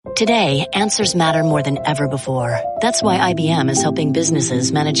Today, answers matter more than ever before. That's why IBM is helping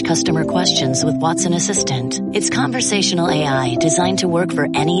businesses manage customer questions with Watson Assistant. It's conversational AI designed to work for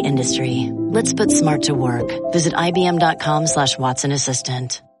any industry. Let's put smart to work. Visit IBM.com/Watson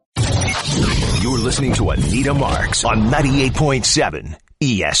Assistant. You're listening to Anita Marks on 98.7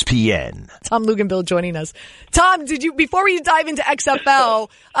 ESPN. Tom Luginbill joining us. Tom, before we dive into XFL,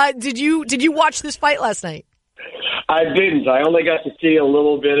 did you watch this fight last night? I didn't. I only got to see a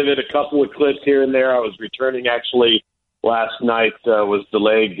little bit of it, a couple of clips here and there. I was returning actually last night. Was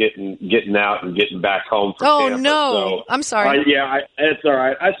delayed getting out and getting back home from Tampa. No, so, I'm sorry. It's all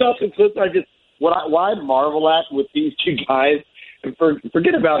right. I saw some clips. What I marvel at with these two guys, and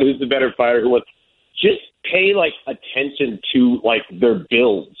forget about who's the better fighter, just pay attention to their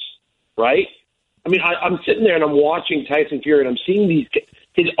builds, right? I mean, I'm sitting there and I'm watching Tyson Fury and I'm seeing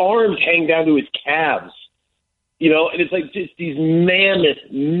his arms hang down to his calves. And it's just these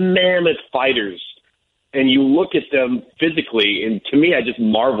mammoth fighters. And you look at them physically, and to me, I just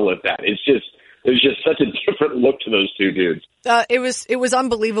marvel at that. There's just such a different look to those two dudes. It was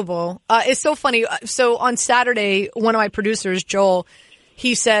unbelievable. It's so funny. So on Saturday, one of my producers, Joel,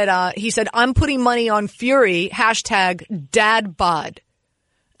 he said, I'm putting money on Fury, #dadbod.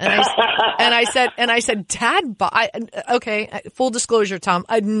 And I said, Dad bod. Okay, full disclosure, Tom,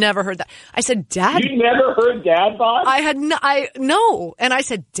 I'd never heard that. I said, Dad. You never heard dad bod? No. And I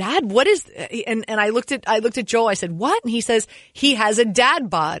said, Dad, what is? And I looked at Joel. I said, what? And he says he has a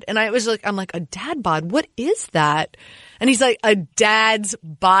dad bod. And I'm like, a dad bod? What is that? And he's like, a dad's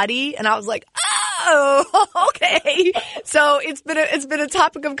body. And I was like, oh, okay. So it's been a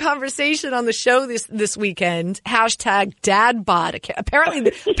topic of conversation on the show this weekend. #dadbod.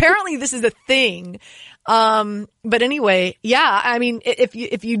 Apparently this is a thing. But anyway, yeah, I mean,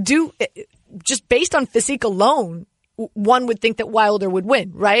 if you do, just based on physique alone, one would think that Wilder would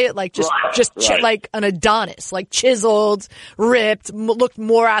win, right? Right. Like an Adonis, like chiseled, ripped, looked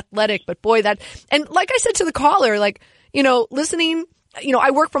more athletic. But boy, and like I said to the caller, listening,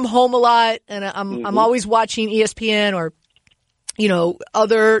 I work from home a lot and I'm always watching ESPN or,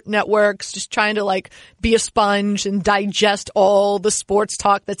 other networks, just trying to be a sponge and digest all the sports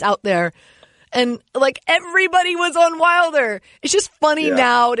talk that's out there. And everybody was on Wilder. It's just funny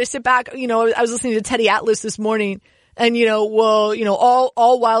now to sit back. I was listening to Teddy Atlas this morning and,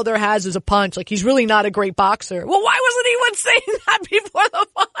 all Wilder has is a punch. He's really not a great boxer. Well, why wasn't anyone saying that before the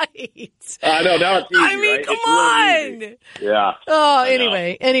fight? I know, now it's easy, I mean, right? come on. Really, yeah. Oh,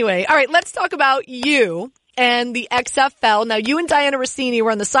 anyway. All right, let's talk about you and the XFL. Now, you and Diana Rossini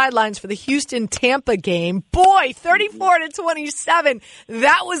were on the sidelines for the Houston-Tampa game. Boy, 34-27.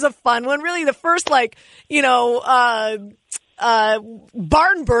 That was a fun one. Really the first, barn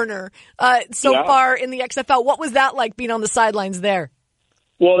burner so far in the XFL. What was that like being on the sidelines there?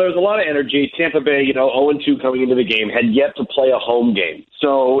 Well, there was a lot of energy. Tampa Bay, 0-2 coming into the game, had yet to play a home game.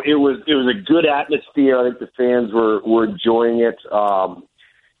 So it was a good atmosphere. I think the fans were enjoying it.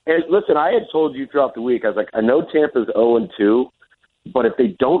 And listen, I had told you throughout the week, I was like, I know Tampa's 0-2, but if they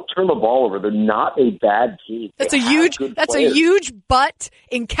don't turn the ball over, they're not a bad team. That's a huge but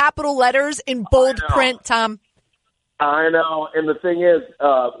in capital letters in bold print, Tom. I know. And the thing is,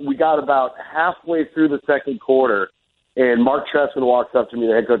 we got about halfway through the second quarter, and Mark Trestman walks up to me,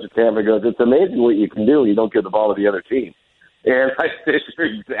 the head coach of Tampa, and goes, it's amazing what you can do when you don't give the ball to the other team. And I said,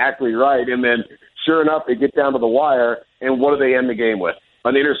 you're exactly right. And then, sure enough, they get down to the wire, and what do they end the game with?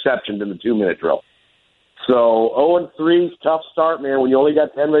 An interception in the 2-minute drill. So 0-3 is tough start, man. When you only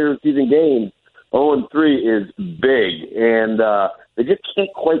got 10 regular season games, 0-3 is big. And they just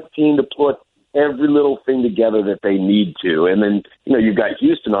can't quite seem to put every little thing together that they need to. And then, you've got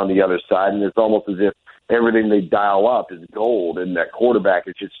Houston on the other side, and it's almost as if everything they dial up is gold. And that quarterback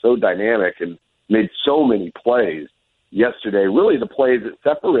is just so dynamic and made so many plays yesterday. Really, the plays that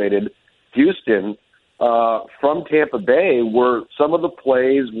separated Houston from Tampa Bay were some of the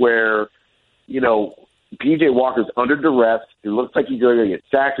plays where, P.J. Walker's under duress. It looks like he's going to get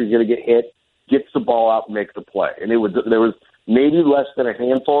sacked, he's going to get hit, gets the ball out, and makes the play. And there was maybe less than a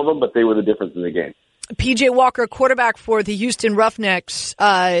handful of them, but they were the difference in the game. P.J. Walker, quarterback for the Houston Roughnecks,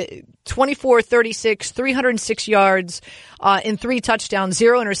 24-36, 306 yards, and 3 touchdowns,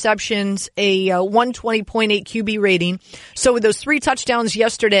 0 interceptions, a 120.8 QB rating. So with those 3 touchdowns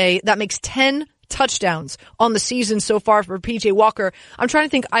yesterday, that makes 10 touchdowns on the season so far for P.J. Walker. I'm trying to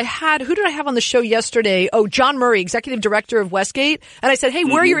think. Who did I have on the show yesterday? Oh, John Murray, executive director of Westgate. And I said, hey,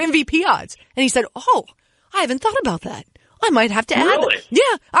 where are your MVP odds? And he said, oh, I haven't thought about that. I might have to add. Really? Yeah.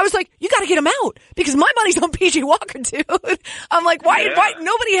 I was like, you got to get him out because my money's on PG Walker, dude. I'm like, why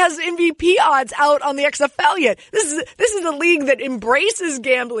nobody has MVP odds out on the XFL yet? This is a league that embraces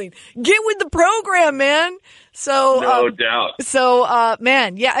gambling. Get with the program, man. So no doubt. So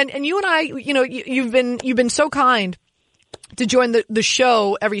man, yeah, and you and I, you've been so kind to join the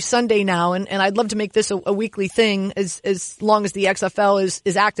show every Sunday now, and I'd love to make this a weekly thing as long as the XFL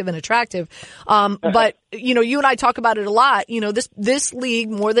is active and attractive. But you and I talk about it a lot. This league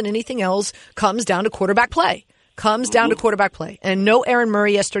more than anything else comes down to quarterback play. And no Aaron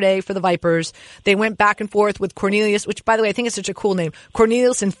Murray yesterday for the Vipers. They went back and forth with Cornelius, which by the way I think is such a cool name.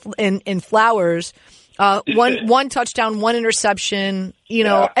 Cornelius and Flowers. One touchdown, one interception,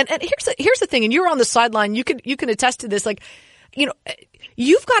 and here's the thing, and you're on the sideline, you can attest to this,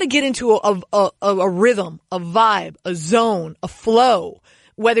 you've got to get into a rhythm, a vibe, a zone, a flow,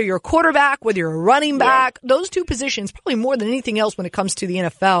 whether you're a quarterback, whether you're a running back, those two positions, probably more than anything else when it comes to the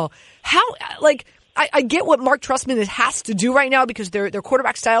NFL. I get what Mark Trestman has to do right now because their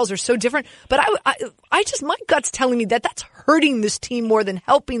quarterback styles are so different, but I just, my gut's telling me that's hurting this team more than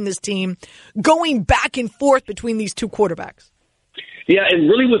helping this team going back and forth between these two quarterbacks. Yeah, and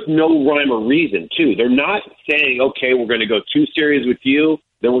really with no rhyme or reason, too. They're not saying, okay, we're going to go 2 series with you,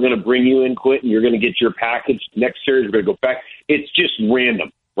 then we're going to bring you in, Quentin, you're going to get your package. Next series, we're going to go back. It's just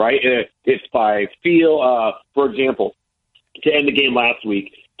random, right? It's by feel. For example, to end the game last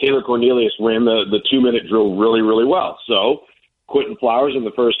week, Taylor Cornelius ran the 2-minute drill really, really well. So Quentin Flowers in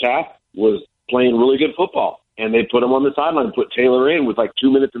the first half was playing really good football, and they put him on the sideline, put Taylor in with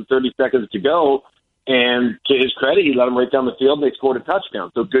 2 minutes and 30 seconds to go. And to his credit, he let him right down the field, and they scored a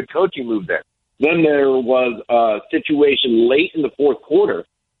touchdown. So good coaching move there. Then there was a situation late in the fourth quarter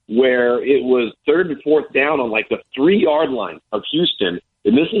where it was 3rd and 4th down on the 3-yard line of Houston,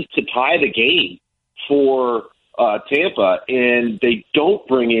 and this is to tie the game for Tampa, and they don't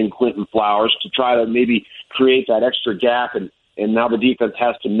bring in Quentin Flowers to try to maybe create that extra gap, and now the defense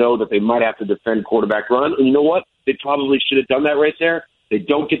has to know that they might have to defend quarterback run. And you know what? They probably should have done that right there. They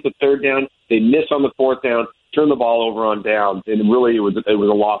don't get the 3rd down. They miss on the 4th down, turn the ball over on downs, and really it was a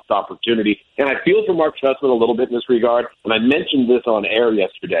lost opportunity. And I feel for Mark Trestman a little bit in this regard, and I mentioned this on air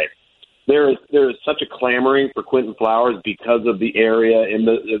yesterday. There is such a clamoring for Quentin Flowers because of the area in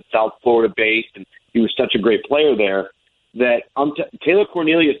the South Florida base, and he was such a great player there, that Taylor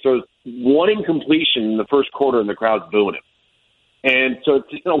Cornelius throws one incompletion in the first quarter, and the crowd's booing him. And so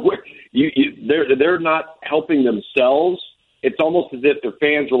they're not helping themselves. It's almost as if their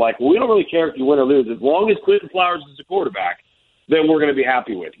fans were like, well, we don't really care if you win or lose. As long as Quentin Flowers is the quarterback, then we're going to be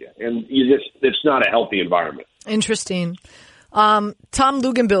happy with you. And it's not a healthy environment. Interesting. Tom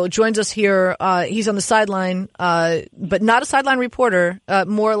Luginbill joins us here. He's on the sideline, but not a sideline reporter,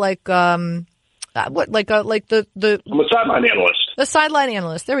 more like the I'm a sideline analyst. The sideline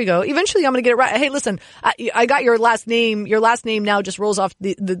analyst. There we go. Eventually I'm going to get it right. Hey, listen, I got your last name. Your last name now just rolls off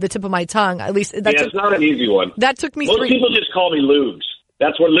the tip of my tongue. At least it's not an easy one. That took me Most people just call me Lugs.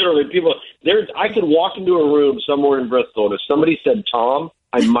 That's what literally people, I could walk into a room somewhere in Bristol, and if somebody said Tom,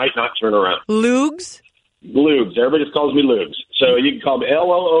 I might not turn around. Lugs? Lugs. Everybody just calls me Lugs. So you can call me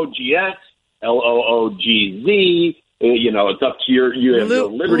Loogs, Loogz. It's up to you have your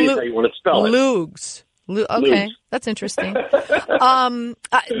liberty how you want to spell it. Lugs. Okay, that's interesting. The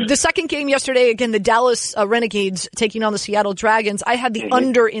second game yesterday, again, the Dallas Renegades taking on the Seattle Dragons. I had the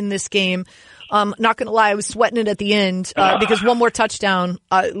under in this game. Not going to lie, I was sweating it at the end because one more touchdown,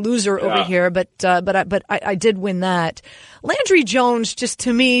 loser over here. But I did win that. Landry Jones, he's,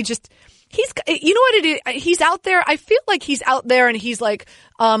 you know what it is? He's out there. I feel like he's out there and he's like,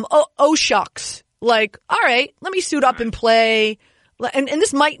 oh shucks. Like, all right, let me suit up and play. And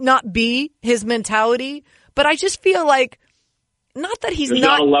this might not be his mentality, but I just feel like not that he's there's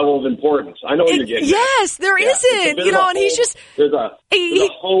not a level of importance. I know what you're getting. Yes, there isn't. And he's just there's a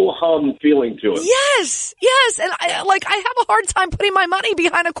whole hum feeling to it. Yes, and I have a hard time putting my money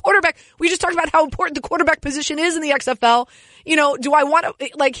behind a quarterback. We just talked about how important the quarterback position is in the XFL. Do I want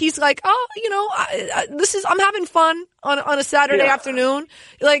to he's like, I'm having fun on a Saturday afternoon.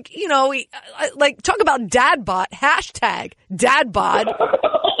 Talk about dad bod, hashtag dad bod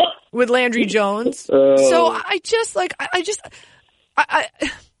with Landry Jones. So I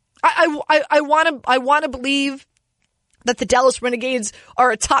want to believe that the Dallas Renegades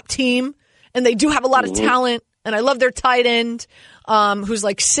are a top team and they do have a lot of talent, and I love their tight end, who's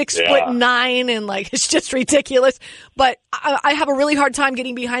 6'9" and it's just ridiculous. But I have a really hard time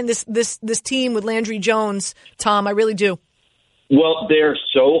getting behind this team with Landry Jones, Tom. I really do. Well, they're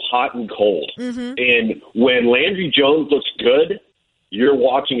so hot and cold. Mm-hmm. And when Landry Jones looks good, you're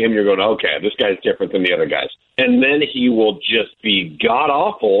watching him, you're going, okay, this guy's different than the other guys. And then he will just be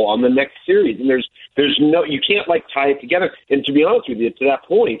god-awful on the next series. And there's no, you can't, like, tie it together. And to be honest with you, to that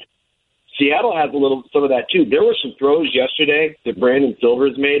point, Seattle has some of that, too. There were some throws yesterday that Brandon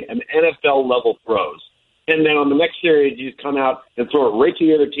Silvers made, an NFL-level throws. And then on the next series, you just come out and throw it right to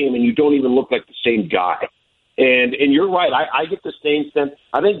the other team, and you don't even look like the same guy. And you're right. I get the same sense.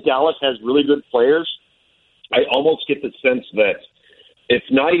 I think Dallas has really good players. I almost get the sense that it's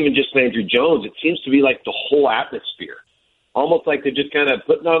not even just Landry Jones. It seems to be like the whole atmosphere. Almost like they're just kind of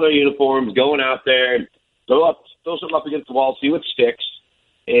putting on their uniforms, going out there, and throw something up against the wall, see what sticks.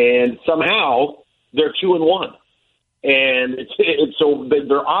 And somehow they're 2-1. And it's so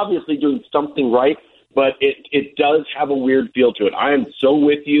they're obviously doing something right, but it does have a weird feel to it. I am so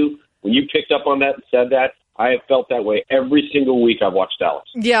with you. When you picked up on that and said that, I have felt that way every single week I've watched Dallas.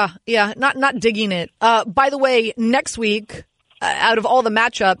 Yeah, not digging it. By the way, next week, out of all the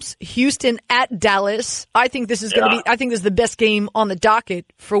matchups, Houston at Dallas. I think this is going to be. I think this is the best game on the docket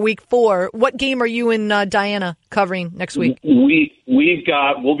for Week 4. What game are you and Diana covering next week? We'll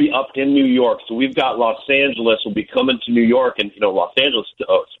be up in New York, so we've got Los Angeles. We'll be coming to New York, and Los Angeles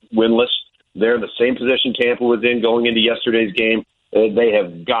winless. They're in the same position Tampa was in going into yesterday's game. They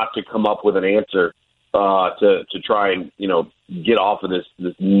have got to come up with an answer to try and get off of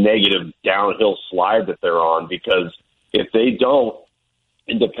this negative downhill slide that they're on, because if they don't,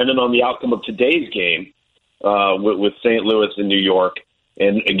 and depending on the outcome of today's game with St. Louis and New York,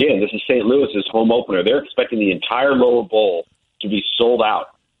 and again, this is St. Louis's home opener. They're expecting the entire lower bowl to be sold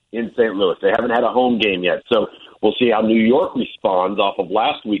out in St. Louis. They haven't had a home game yet, so we'll see how New York responds off of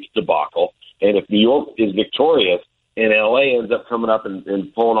last week's debacle. And if New York is victorious and L.A. ends up coming up and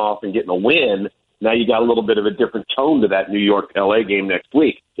pulling off and getting a win, now you got a little bit of a different tone to that New York-L.A. game next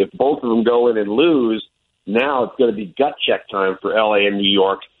week. If both of them go in and lose, now it's going to be gut check time for L.A. and New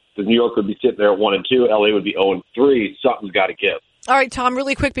York, because New York would be sitting there at 1-2, L.A. would be 0-3. Something's got to give. All right, Tom,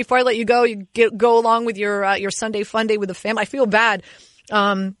 really quick before I let you go, go along with your Sunday fun day with the family. I feel bad.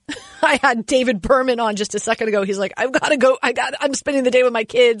 I had David Berman on just a second ago. He's like, I've got to go. I'm spending the day with my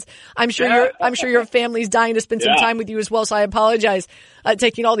kids. I'm sure your family's dying to spend some time with you as well. So I apologize,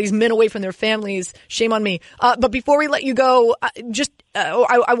 taking all these men away from their families. Shame on me. But before we let you go,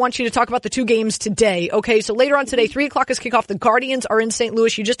 I want you to talk about the two games today. Okay. So later on today, 3:00 is kickoff. The Guardians are in St.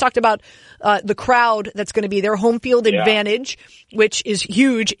 Louis. You just talked about, the crowd that's going to be their home field advantage, which is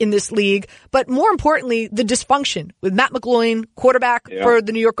huge in this league. But more importantly, the dysfunction with Matt McGloin, quarterback for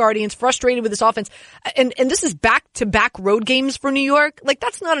the New York Guardians, frustrated with this offense. And this is back-to-back road games for New York. Like,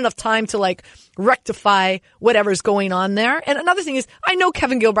 that's not enough time to rectify whatever's going on there. And another thing is, I know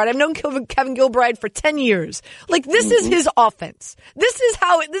Kevin Gilbride. I've known Kevin Gilbride for 10 years. This is his offense. This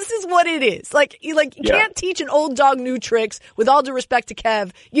is what it is. You can't teach an old dog new tricks, with all due respect to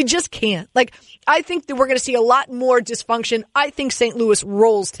Kev. You just can't. I think that we're going to see a lot more dysfunction. I think St. Louis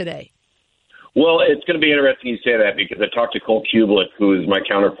rolls today. Well, it's going to be interesting you say that, because I talked to Cole Kublik, who is my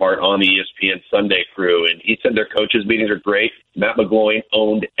counterpart on the ESPN Sunday crew, and he said their coaches' meetings are great. Matt McGloin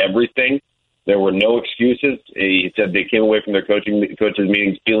owned everything. There were no excuses. He said they came away from their coaches'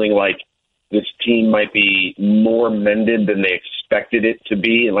 meetings feeling like this team might be more mended than they expected it to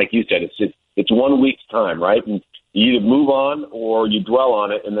be. And like you said, it's 1 week's time, right? And you either move on or you dwell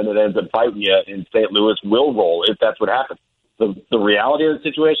on it, and then it ends up biting you, and St. Louis will roll if that's what happens. The reality of the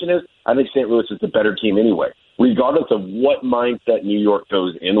situation is, I think St. Louis is the better team anyway. Regardless of what mindset New York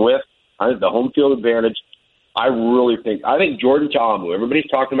goes in with, I think the home field advantage, I think Jordan Ta'amu, everybody's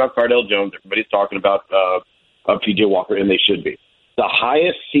talking about Cardale Jones, everybody's talking about P.J. Walker, and they should be. The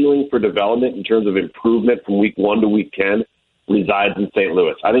highest ceiling for development in terms of improvement from week 1 to week 10 resides in St.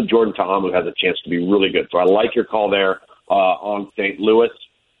 Louis. I think Jordan Ta'amu has a chance to be really good. So I like your call there on St. Louis.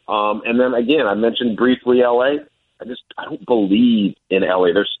 And then, again, I mentioned briefly L.A. I don't believe in LA.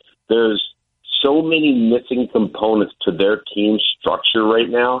 There's so many missing components to their team structure right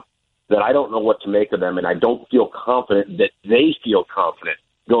now that I don't know what to make of them, and I don't feel confident that they feel confident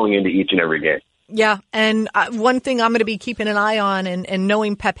going into each and every game. Yeah, and one thing I'm going to be keeping an eye on, and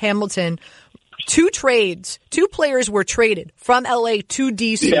knowing Pep Hamilton, two players were traded from LA to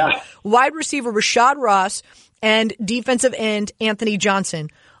DC. Yeah. Wide receiver Rashad Ross and defensive end Anthony Johnson.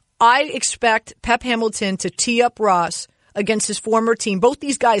 I expect Pep Hamilton to tee up Ross against his former team. Both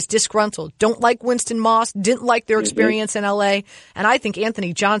these guys disgruntled, don't like Winston Moss, didn't like their experience in L.A. And I think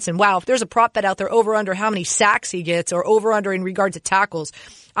Anthony Johnson, wow, if there's a prop bet out there over under how many sacks he gets or over under in regard to tackles,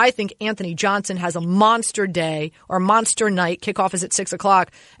 I think Anthony Johnson has a monster day or monster night. Kickoff is at 6:00.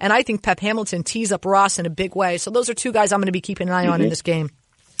 And I think Pep Hamilton tees up Ross in a big way. So those are two guys I'm going to be keeping an eye on in this game.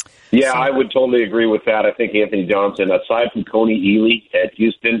 Yeah, I would totally agree with that. I think Anthony Johnson, aside from Coney Ely at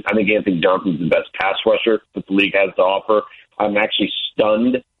Houston, I think Anthony Johnson's the best pass rusher that the league has to offer. I'm actually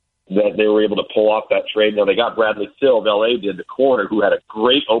stunned that they were able to pull off that trade. Now, they got Bradley Sill, L.A. did, the corner, who had a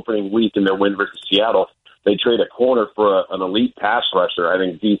great opening week in their win versus Seattle. They trade a corner for an elite pass rusher. I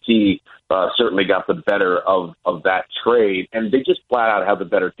think DT certainly got the better of that trade, and they just flat out have the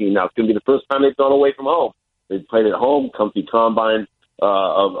better team. Now, it's going to be the first time they've gone away from home. They've played at home, comfy combine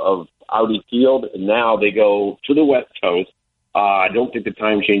of Audi Field, and now they go to the West Coast. I don't think the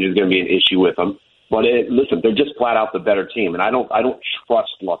time change is going to be an issue with them. But listen, they're just flat out the better team, and I don't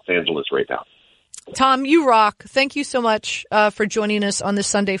trust Los Angeles right now. Tom, you rock. Thank you so much for joining us on this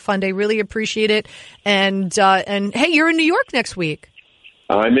Sunday Fun Day. Really appreciate it. And hey, you're in New York next week.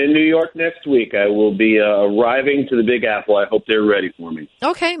 I'm in New York next week. I will be arriving to the Big Apple. I hope they're ready for me.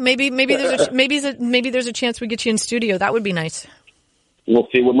 Okay, maybe there's a chance we get you in studio. That would be nice. We'll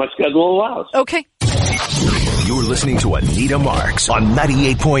see what my schedule allows. Okay. You're listening to Anita Marks on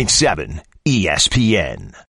 98.7 ESPN.